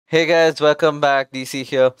Hey guys, welcome back. DC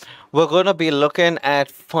here. We're going to be looking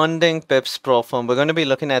at funding Pips Pro Firm. We're going to be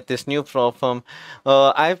looking at this new Pro Firm.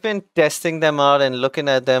 I've been testing them out and looking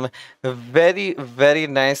at them. Very, very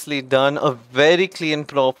nicely done. A very clean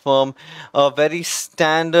Pro Firm. A very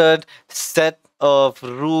standard set of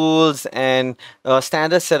rules and a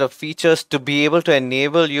standard set of features to be able to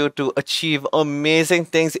enable you to achieve amazing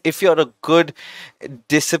things if you're a good,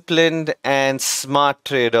 disciplined, and smart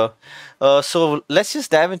trader. So let's just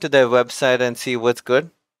dive into their website and see what's good.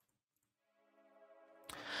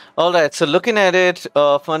 All right, so looking at it,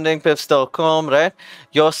 fundingpips.com, right?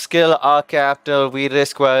 Your skill, our capital, we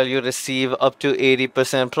risk while you receive up to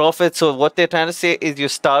 80% profit. So what they're trying to say is you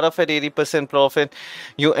start off at 80% profit,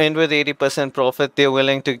 you end with 80% profit. They're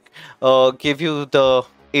willing to give you the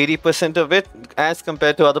 80% of it as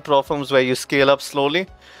compared to other platforms where you scale up slowly.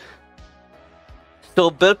 So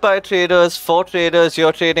built by traders, for traders,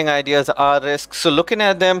 your trading ideas are risk. So looking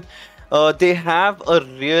at them, they have a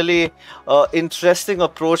really interesting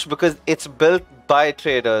approach because it's built by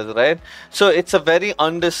traders, right? So it's a very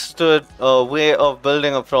understood way of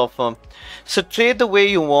building a prop firm. So trade the way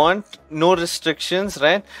you want, no restrictions,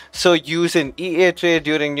 right? So use an EA trade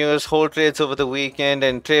during news, hold trades over the weekend,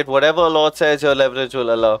 and trade whatever lot size your leverage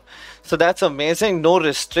will allow. So that's amazing. No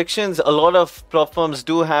restrictions. A lot of prop firms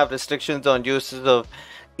do have restrictions on uses of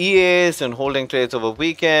EAs and holding trades over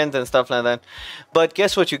weekends and stuff like that. But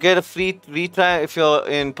guess what? You get a free retry if you're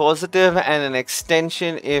in positive and an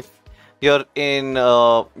extension if you're in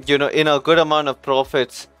in a good amount of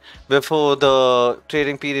profits before the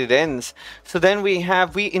trading period ends. So then we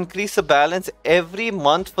increase the balance every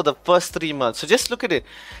month for the first 3 months. So just look at it.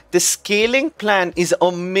 The scaling plan is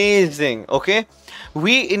amazing. Okay,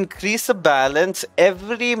 we increase the balance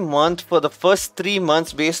every month for the first 3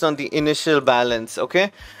 months based on the initial balance.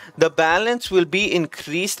 Okay, the balance will be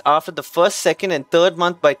increased after the first, second, and third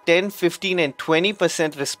month by 10, 15, and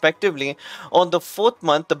 20% respectively. On the fourth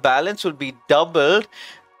month, the balance will be doubled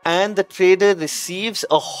and the trader receives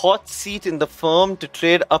a hot seat in the firm to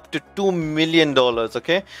trade up to $2 million.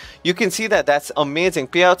 Okay, you can see that that's amazing.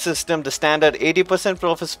 Payout system, the standard 80%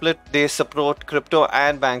 profit split, they support crypto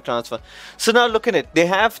and bank transfer. So now look at it, they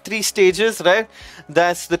have 3 stages, right?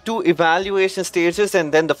 That's the 2 evaluation stages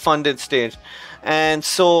and then the funded stage. And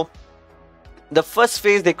so the first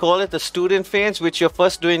phase, they call it the student phase, which you're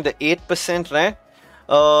first doing the 8%, right?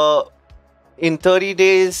 In 30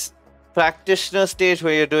 days, practitioner stage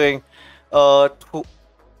where you're doing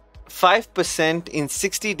 5% in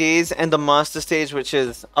 60 days, and the master stage, which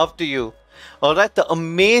is up to you. All right, the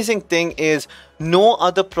amazing thing is no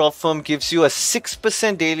other prop firm gives you a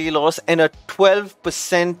 6% daily loss and a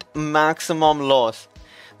 12% maximum loss.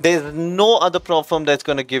 There's no other prop firm that's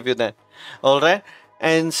going to give you that. All right.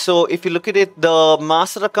 And so if you look at it, the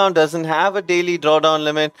master account doesn't have a daily drawdown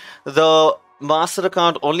limit. The master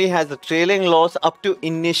account only has a trailing loss up to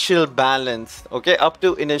initial balance. Okay, up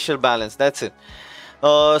to initial balance. That's it.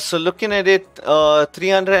 So looking at it,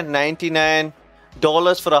 $399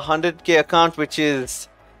 for a 100K account, which is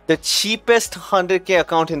the cheapest 100K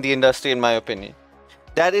account in the industry, in my opinion.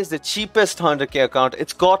 That is the cheapest 100K account.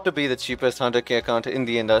 It's got to be the cheapest 100K account in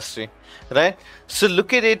the industry, right? So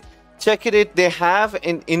look at it. Check it. They have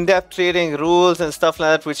in-depth trading rules and stuff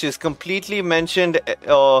like that, which is completely mentioned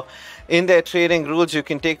in their trading rules. You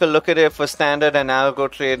can take a look at it for standard and algo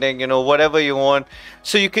trading, whatever you want.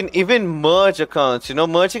 So you can even merge accounts,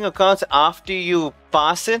 merging accounts after you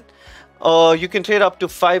pass it. You can trade up to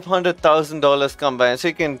 $500,000 combined. So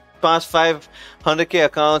you can pass 500K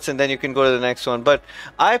accounts and then you can go to the next one. But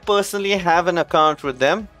I personally have an account with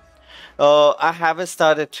them. I haven't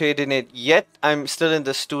started trading it yet. I'm still in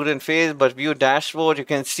the student phase, but view dashboard, you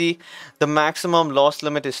can see the maximum loss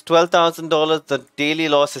limit is $12,000. The daily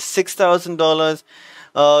loss is $6,000.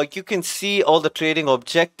 You can see all the trading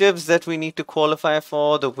objectives that we need to qualify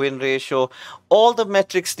for, the win ratio, all the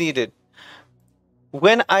metrics needed.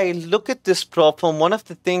 When I look at this prop firm, one of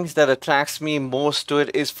the things that attracts me most to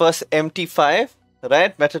it is first MT5.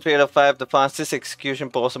 Right, MetaTrader 5, the fastest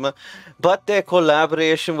execution possible, but their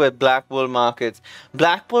collaboration with Black Bull Markets.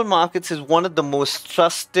 Black Bull Markets is one of the most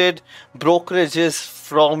trusted brokerages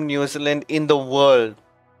from New Zealand in the world.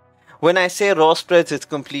 When I say raw spreads, it's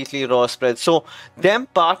completely raw spreads. So them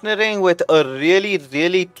partnering with a really,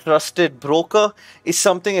 really trusted broker is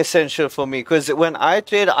something essential for me, because when I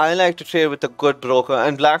trade, I like to trade with a good broker,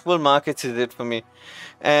 and Black Bull Markets is it for me.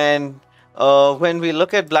 And when we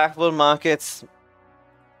look at Black Bull Markets,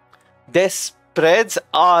 their spreads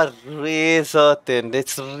are razor thin.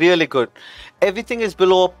 It's really good. Everything is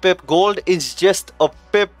below a pip. Gold is just a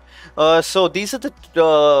pip. So these are the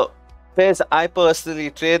There's I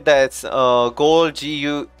personally trade, that's gold,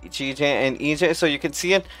 GU, GJ, and EJ. So you can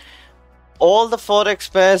see it. All the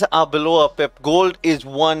forex pairs are below a pip. Gold is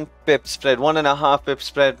 1 pip spread, 1.5 pip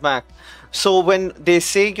spread max. So when they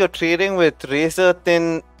say you're trading with razor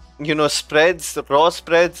thin, spreads, raw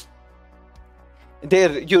spreads,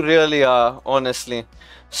 there you really are, honestly.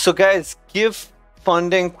 So guys, give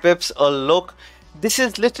funding pips a look. This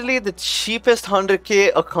is literally the cheapest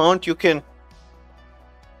 100k account you can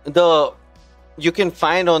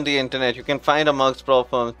find on the internet. You can find amongst prop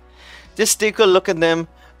firms. Just take a look at them,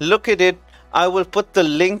 look at it. I will put the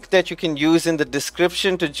link that you can use in the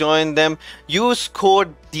description to join them. Use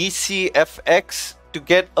code DCFX to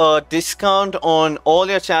get a discount on all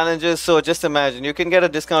your challenges. So just imagine, you can get a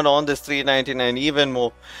discount on this $3.99, even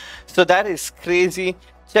more. So that is crazy.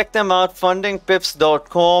 Check them out,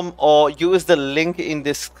 fundingpips.com, or use the link in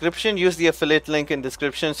description. Use the affiliate link in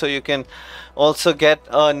description so you can also get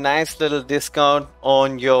a nice little discount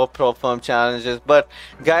on your prop firm challenges. But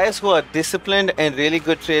guys who are disciplined and really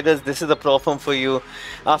good traders, this is the prop firm for you.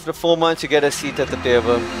 After 4 months, you get a seat at the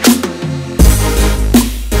table.